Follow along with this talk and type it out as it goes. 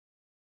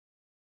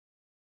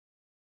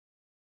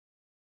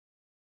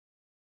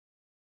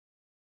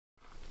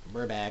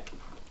We're back.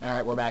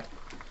 Alright, we're back.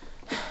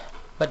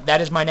 But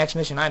that is my next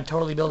mission. I'm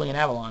totally building an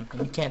avalon,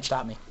 and you can't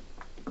stop me.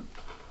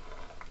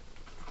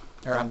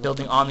 Or I'm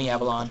building on the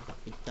avalon.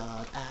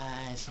 Dog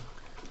eyes.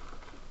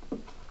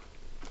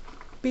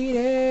 Beat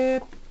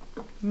it!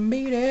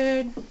 Beat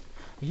it!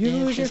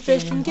 Use your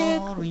fishing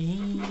kit!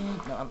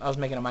 No, I was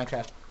making a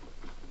Minecraft.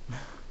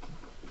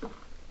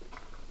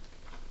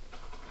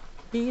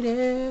 Beat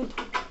it!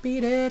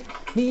 Beat it!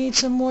 Need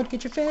some wood,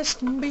 get your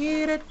fist and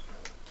beat it!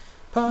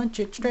 Punch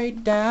it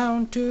straight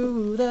down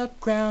to the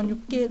ground. You'll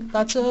get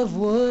lots of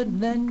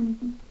wood,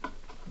 then...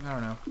 I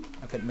don't know.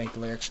 I couldn't make the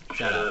lyrics.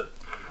 Shut up.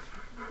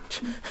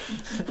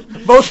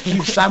 Both of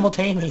you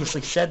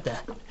simultaneously said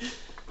that.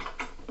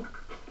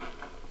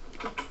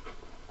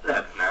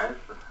 That's nice.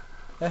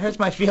 That hurts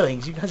my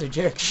feelings. You guys are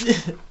jerks.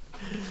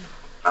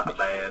 Not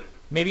bad.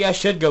 Maybe I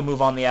should go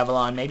move on the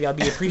Avalon. Maybe I'll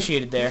be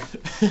appreciated there.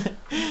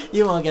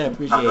 You won't get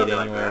appreciated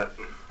Like anywhere. that.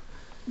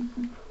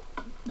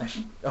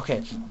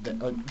 Okay,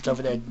 it's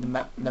over there. The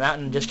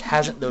mountain just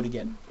hasn't loaded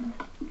yet.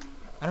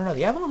 I don't know.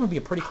 The Avalon would be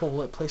a pretty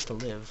cool place to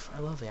live. I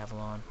love the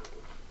Avalon.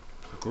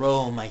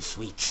 Grow my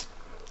sweets.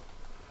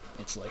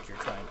 It's like you're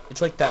trying.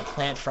 It's like that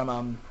plant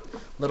from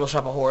Little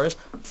Shop of Horrors.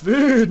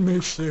 Feed me,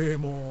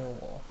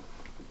 Seymour.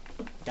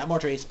 Got more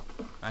trees.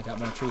 I got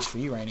more trees for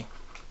you, Rainy.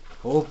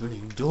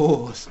 Opening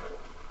doors.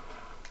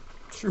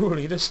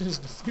 Truly, this is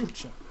the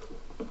future.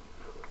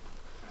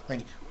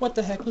 Rainy, what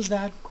the heck was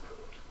that?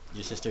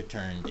 Your sister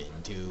turned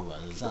into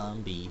a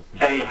zombie.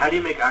 Hey, how do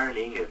you make iron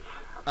ingots?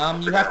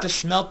 You have to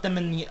smelt them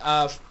in the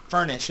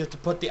furnace. You have to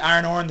put the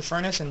iron ore in the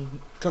furnace and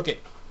cook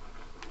it.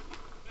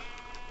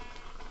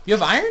 You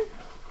have iron?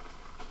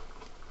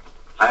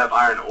 I have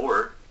iron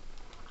ore.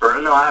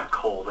 Or, no, I have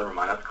coal. Never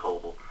mind, that's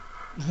coal.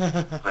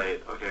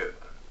 Wait, okay.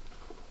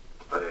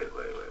 Wait.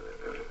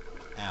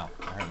 Ow,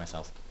 I hurt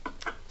myself.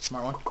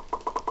 Smart one.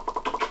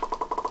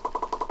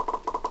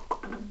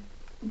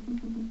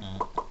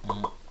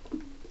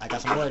 I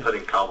got some I'm wood. just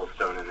putting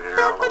cobblestone in here. I don't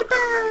know what's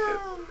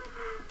gonna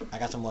make it. I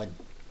got some wood.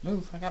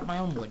 Move. I got my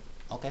own wood.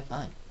 Okay,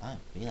 fine.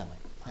 Be that way.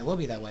 I will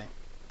be that way.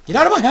 Get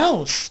out of my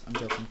house! I'm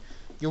joking.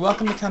 You're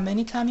welcome to come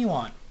anytime you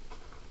want.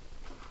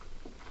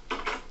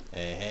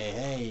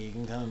 Hey, you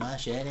can come in my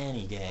shed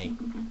any day.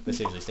 But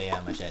seriously, stay out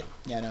of my shed.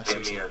 Yeah, no,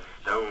 Give seriously. me a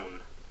stone.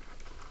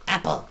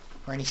 Apple!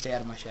 Rainy, stay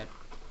out of my shed.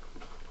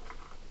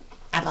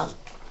 Apple!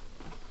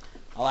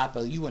 I'll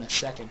apple you in a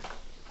second.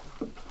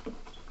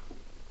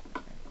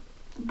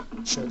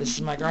 So this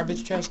is my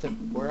garbage chest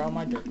where all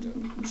my dirt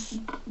goes.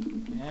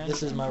 And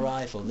This is my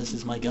rifle. This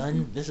is my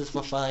gun. This is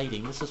for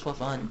fighting. This is for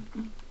fun.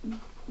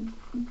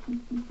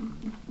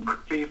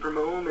 Free for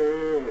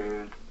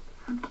moment.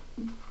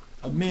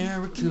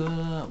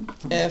 America!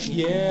 F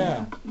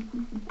yeah!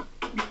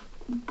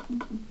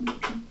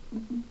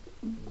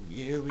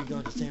 Yeah, we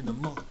got to save the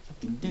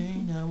motherfucking day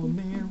now,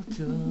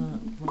 America!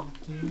 Rock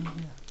yeah.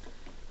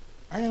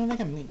 I don't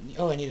think I'm...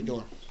 Oh, I need a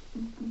door.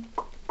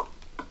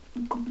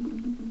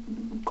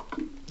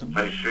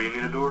 Are you sure you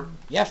need a door?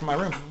 Yeah, for my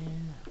room.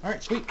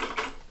 Alright, sweet.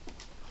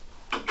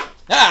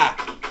 Ah!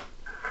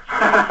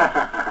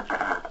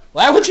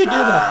 Why would you do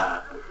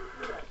that?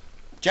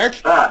 Jerk!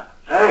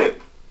 Hey!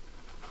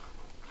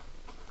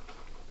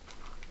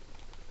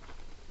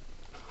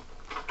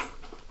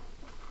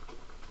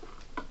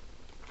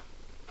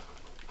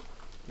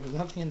 There's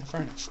nothing in the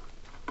furnace.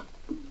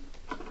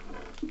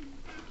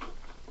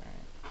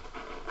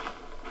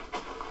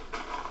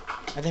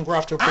 I think we're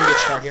off to a pretty good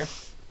start here.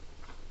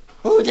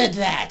 Who did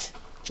that?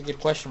 It's a good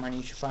question, Marnie.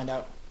 You should find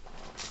out.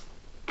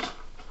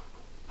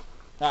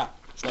 Ah,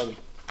 slowly.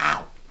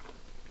 Ow!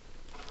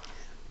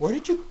 Where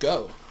did you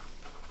go?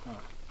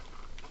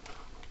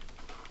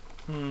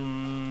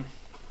 Oh.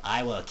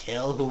 I will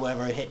kill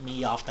whoever hit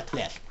me off the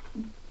cliff.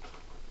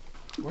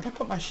 Where'd I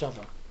put my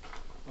shovel?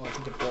 Oh, I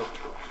think it broke.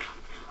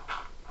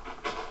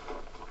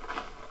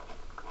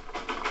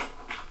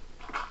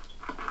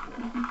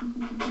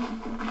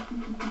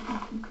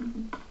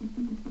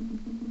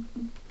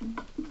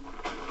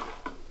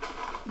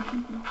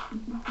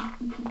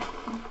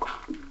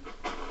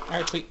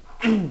 Alright, sweet.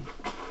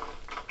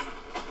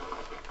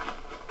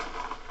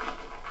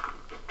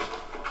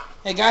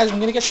 Hey guys, I'm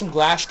gonna get some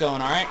glass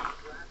going, alright?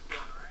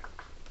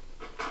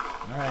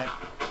 Alright.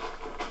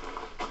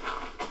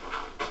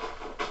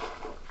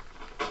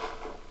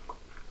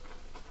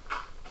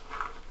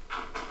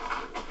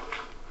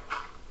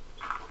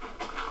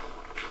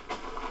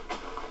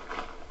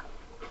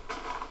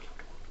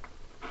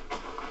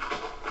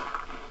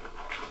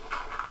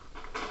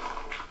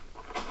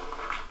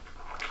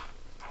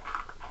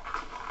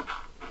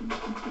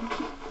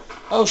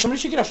 Oh,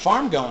 somebody should get a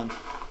farm going.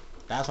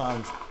 That's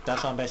what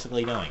I'm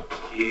basically doing.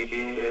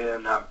 Yeah,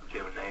 I'm not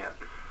doing that.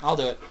 I'll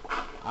do it.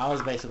 I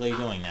was basically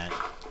doing that.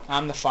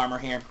 I'm the farmer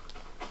here.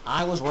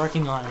 I was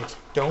working on it.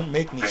 Don't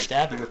make me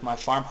stab you with my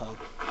farm hoe.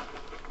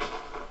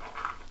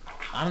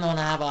 I'm the one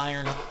that have I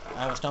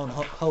have a stone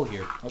hoe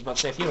here. I was about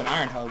to say, if you have an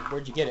iron hoe,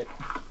 where'd you get it?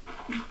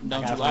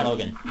 Don't I got you it lie from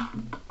to me.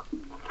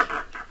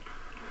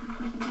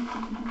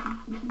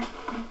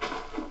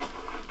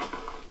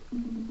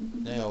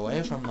 Logan. Stay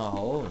away from the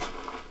hoes.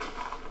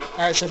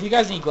 Alright, so if you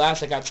guys need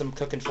glass, I got some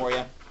cooking for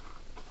you.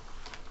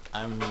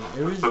 I'm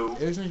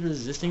irritatingly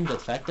resisting the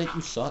fact that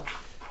you suck.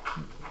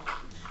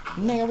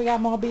 Nigga, we got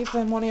more beef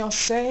than one of your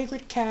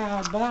sacred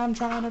cows, but I'm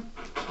trying to...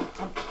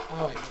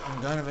 Oh, wait. I'm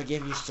gonna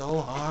forgive you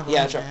so hard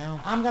Yeah, right sure. now.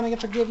 I'm gonna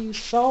forgive you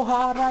so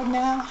hard right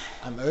now.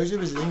 I'm urgently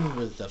resisting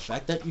with the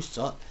fact that you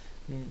suck.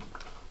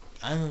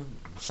 I'm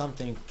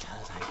something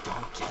because I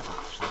don't give a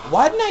fuck.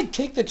 Why didn't I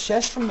take the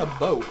chest from the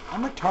boat?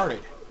 I'm retarded.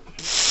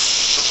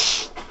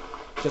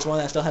 Just one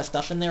that still has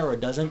stuff in there or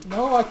doesn't?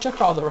 No, I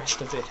took all the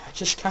rest of it. I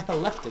just kind of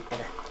left it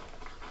there.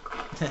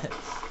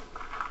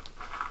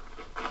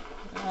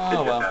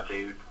 Oh, well.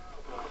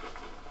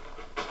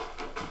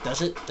 Does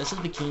this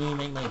bikini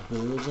make my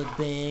boobs look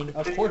big?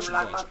 Of course it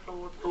does.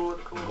 Would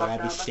I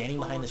be standing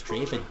behind this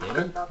tree if it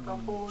didn't?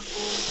 Peeing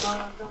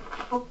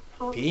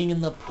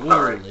in the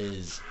pool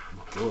is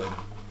good.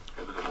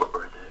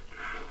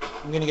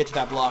 I'm gonna get to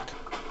that block.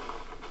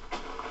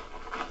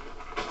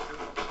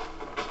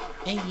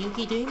 Hey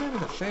Yuki, do you remember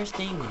the first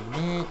day we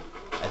met?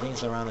 I think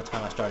it's around the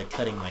time I started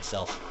cutting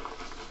myself.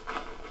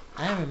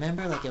 I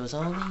remember like it was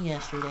only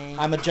yesterday.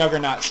 I'm a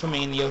juggernaut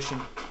swimming in the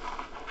ocean.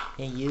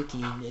 Hey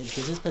Yuki,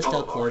 does this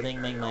pastel clothing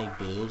make my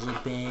boobs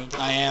look big?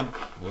 I am.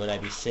 Would I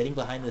be sitting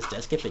behind this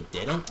desk if it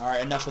didn't?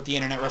 Alright, enough with the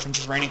internet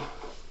references, Rainy.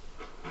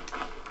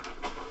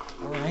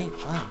 Alright,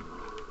 fine.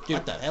 Dude,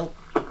 what the hell?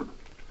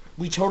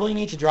 We totally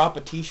need to drop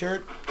a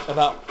t-shirt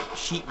about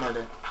sheep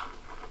murder.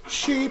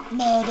 Sheep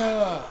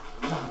murder!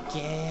 Oh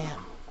yeah.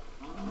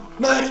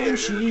 Murdering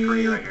sheep!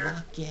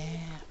 Oh yeah.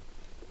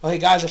 Okay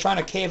guys, I found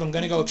a cave. I'm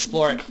gonna go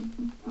explore it.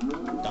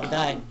 Don't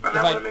die. I'm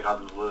not gonna make all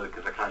this wood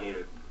because I can't eat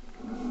it.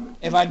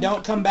 If I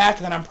don't come back,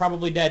 then I'm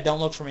probably dead. Don't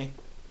look for me.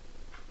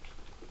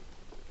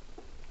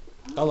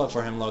 Go look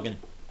for him, Logan.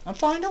 I'm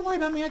fine. Don't worry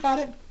about me. I got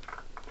it.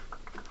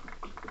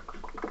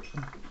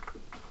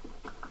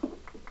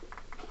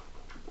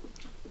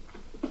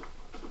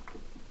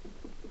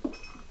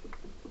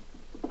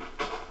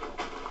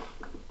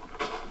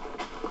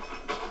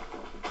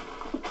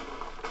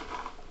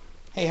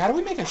 Hey, how do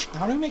we make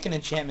an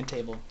enchantment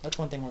table? That's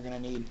one thing we're gonna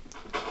need.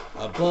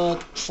 A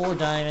book, 4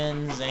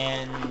 diamonds,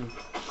 and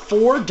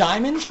 4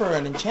 diamonds for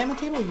an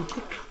enchantment table? You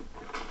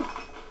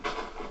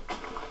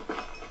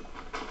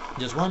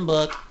just 1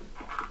 book,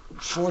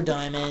 4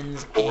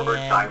 diamonds, 4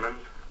 and... diamonds?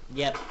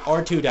 Yep,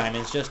 or 2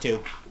 diamonds, just 2.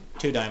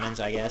 2 diamonds,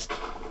 I guess.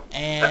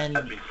 And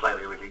That'd be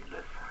slightly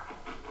ridiculous.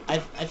 I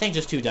think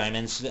just 2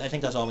 diamonds. I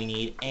think that's all we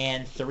need.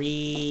 And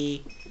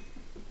 3...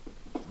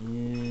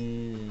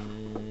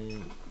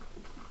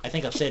 I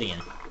think obsidian.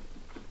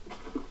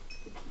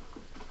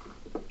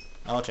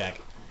 I'll check.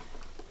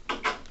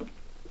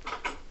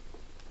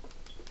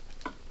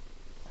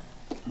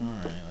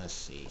 Alright, let's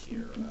see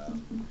here. I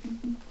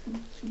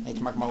need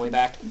to mark my way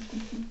back.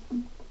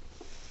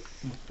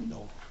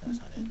 No, that's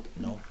not it.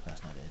 No,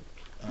 that's not it.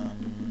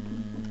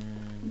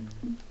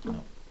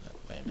 No.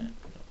 Wait a minute.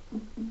 No.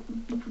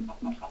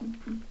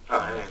 Oh, That's hey,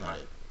 not my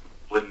it.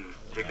 wooden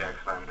pickaxe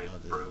finally No,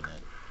 this broke. isn't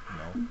it.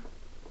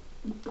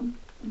 No.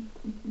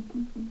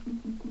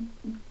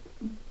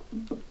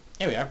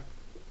 Here we are.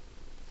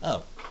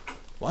 Oh.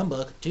 1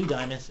 book, 2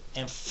 diamonds,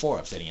 and 4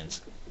 obsidians.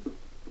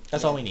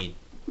 That's all we need.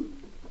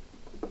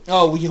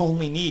 Oh, we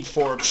only need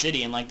 4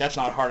 obsidian. Like, that's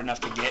not hard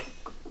enough to get.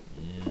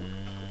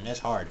 That's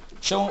hard.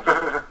 So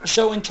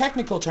in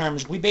technical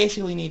terms, we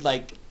basically need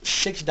like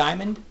 6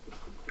 diamond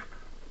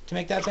to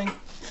make that thing.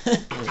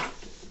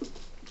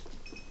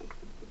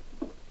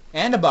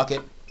 And a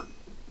bucket.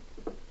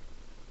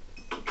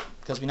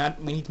 Because we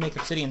need to make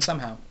obsidian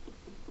somehow.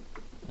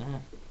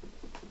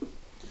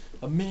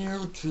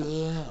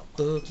 America.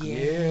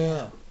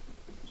 Yeah.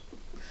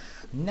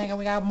 Nigga,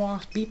 we got more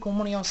beef than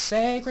one of your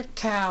sacred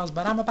cows,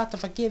 but I'm about to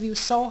forgive you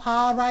so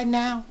hard right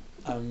now.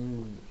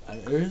 I'm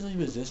urgently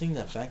resisting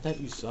the fact that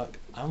you suck.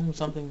 I'm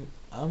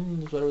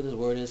whatever this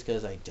word is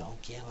because I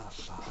don't give a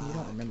fuck. You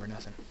don't remember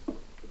nothing.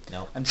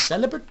 No. I'm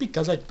celibate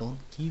because I don't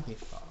give a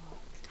fuck.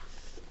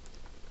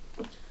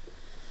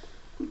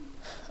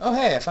 Oh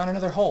hey, I found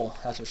another hole.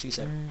 That's what she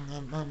said.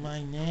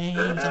 My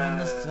name's on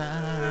the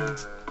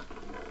signs,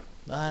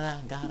 but I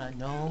got a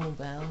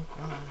Nobel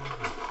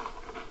Prize.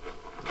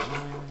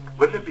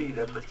 Wouldn't it be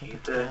that's what he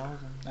said?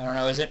 I don't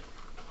know, is it?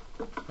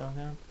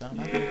 I'm about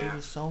to do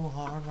you so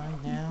hard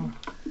right now.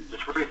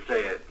 Just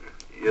re-say it.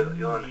 You'll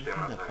understand what The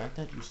I'm saying. fact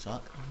that you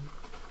suck.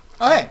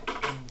 Oh hey!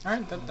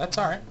 Alright, that's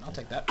alright. I'll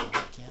take that.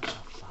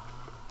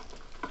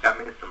 Got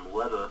me some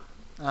leather.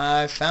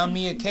 I found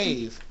me a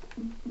cave.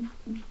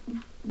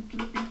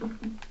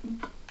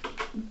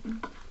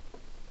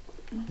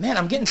 Man,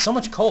 I'm getting so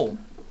much coal.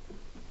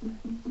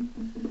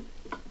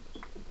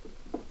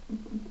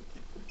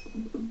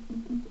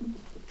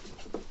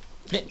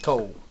 Flint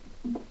coal.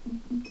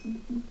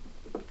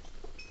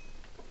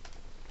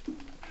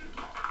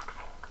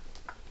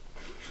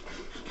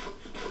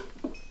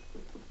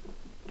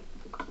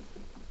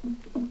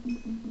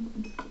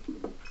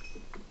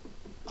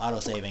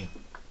 Auto-saving.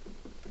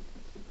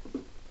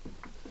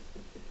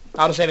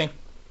 Auto-saving.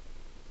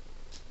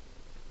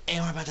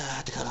 And we're about to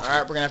have to cut off.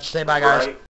 Alright, we're gonna have to say bye, guys. Right.